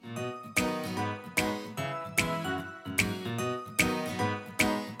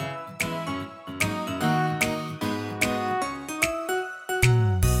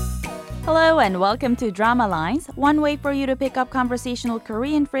Hello and welcome to Drama Lines, one way for you to pick up conversational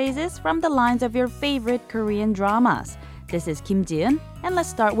Korean phrases from the lines of your favorite Korean dramas. This is Kim Ji-eun, and let's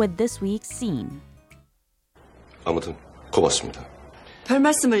start with this week's scene. 아무튼 고맙습니다. 별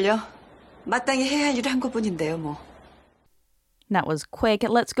말씀을요. 마땅히 해야 할 일을 한 것뿐인데요, 뭐. That was quick.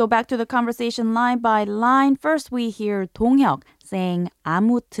 Let's go back to the conversation line by line. First, we hear 동혁 saying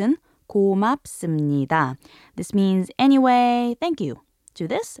아무튼 고맙습니다. This means anyway, thank you. To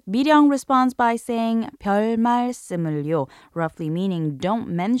this, 미령 responds by saying 별 말씀을요, roughly meaning don't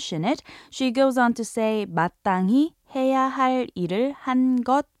mention it. She goes on to say 마땅히 해야 할 일을 한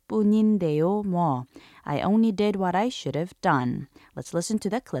것뿐인데요, 뭐. I only did what I should have done. Let's listen to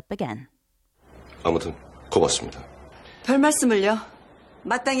the clip again. 아무튼 고맙습니다. 별 말씀을요.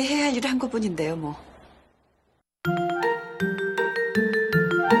 마땅히 해야 할 일을 한 것뿐인데요, 뭐.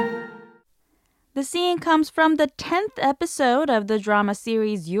 The scene comes from the 10th episode of the drama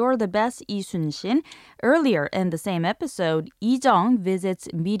series You're the Best, 이순신. Earlier in the same episode, Lee-jung visits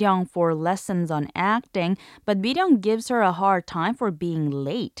Mi-ryung for lessons on acting, but Mi-ryung gives her a hard time for being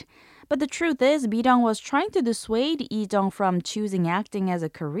late. But the truth is, Mi-ryung was trying to dissuade Lee-jung from choosing acting as a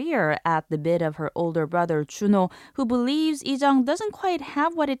career at the bid of her older brother Juno, who believes Lee-jung doesn't quite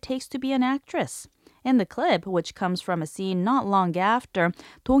have what it takes to be an actress. In the clip, which comes from a scene not long after,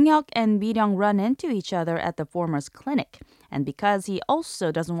 Dong-hyuk and Mi-ryung run into each other at the former's clinic. And because he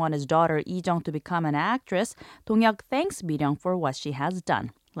also doesn't want his daughter Lee-jung to become an actress, Dong-hyuk thanks Mi-ryung for what she has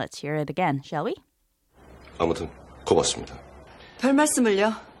done. Let's hear it again, shall we? 아무튼 고맙습니다. 별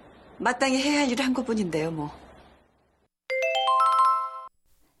말씀을요. 마땅히 해야 할 일을 한 것뿐인데요, 뭐.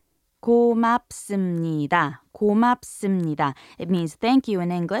 고맙습니다. 고맙습니다. It means thank you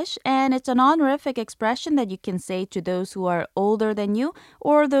in English, and it's an honorific expression that you can say to those who are older than you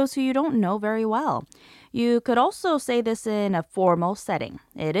or those who you don't know very well. You could also say this in a formal setting.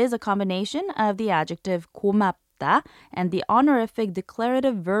 It is a combination of the adjective 고맙다 and the honorific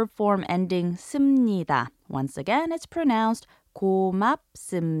declarative verb form ending 습니다. Once again, it's pronounced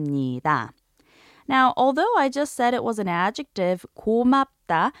고맙습니다. Now, although I just said it was an adjective,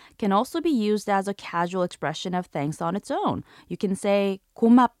 고맙다 can also be used as a casual expression of thanks on its own. You can say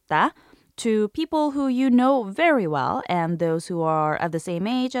고맙다 to people who you know very well and those who are of the same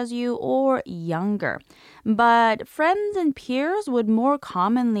age as you or younger. But friends and peers would more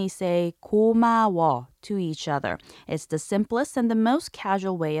commonly say 고마워 to each other. It's the simplest and the most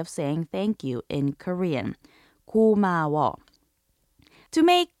casual way of saying thank you in Korean. 고마워. To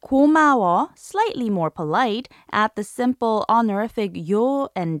make 고마워 slightly more polite, add the simple honorific 요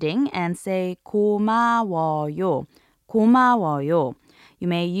ending and say 고마워요. 고마워요. You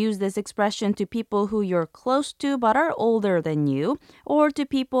may use this expression to people who you're close to but are older than you, or to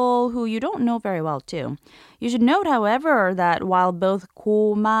people who you don't know very well too. You should note, however, that while both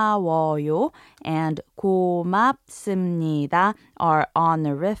고마워요 and 고맙습니다 are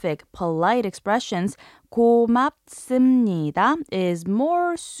honorific, polite expressions, 고맙습니다 is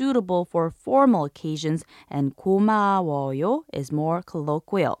more suitable for formal occasions and 고마워요 is more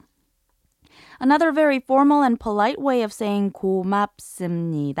colloquial. Another very formal and polite way of saying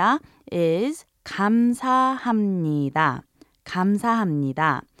고맙습니다 is 감사합니다.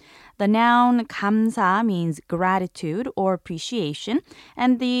 감사합니다. The noun 감사 means gratitude or appreciation,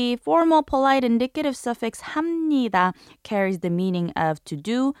 and the formal polite indicative suffix 합니다 carries the meaning of to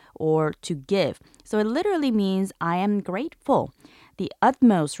do or to give. So it literally means I am grateful. The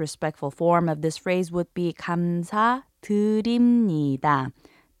utmost respectful form of this phrase would be 감사드립니다.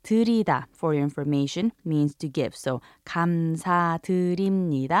 드리다, for your information, means to give. So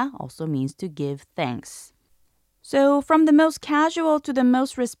감사드립니다 also means to give thanks. So from the most casual to the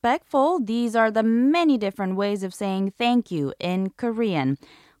most respectful, these are the many different ways of saying thank you in Korean.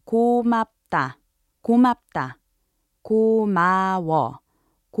 고맙다, 고맙다, 고마워,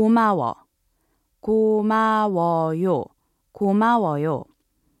 고마워, 고마워요, 고마워요,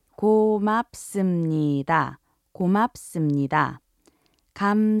 고맙습니다, 고맙습니다.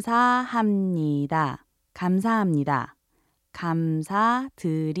 감사합니다. 감사합니다.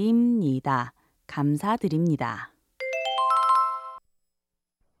 감사드립니다. 감사드립니다.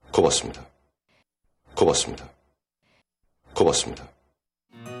 고맙습니다. 고맙습니다. 고맙습니다.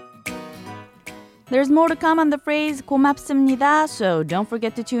 There's more to come on the phrase 고맙습니다, so don't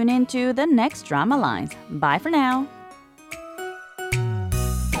forget to tune in to the next Drama Lines. Bye for now.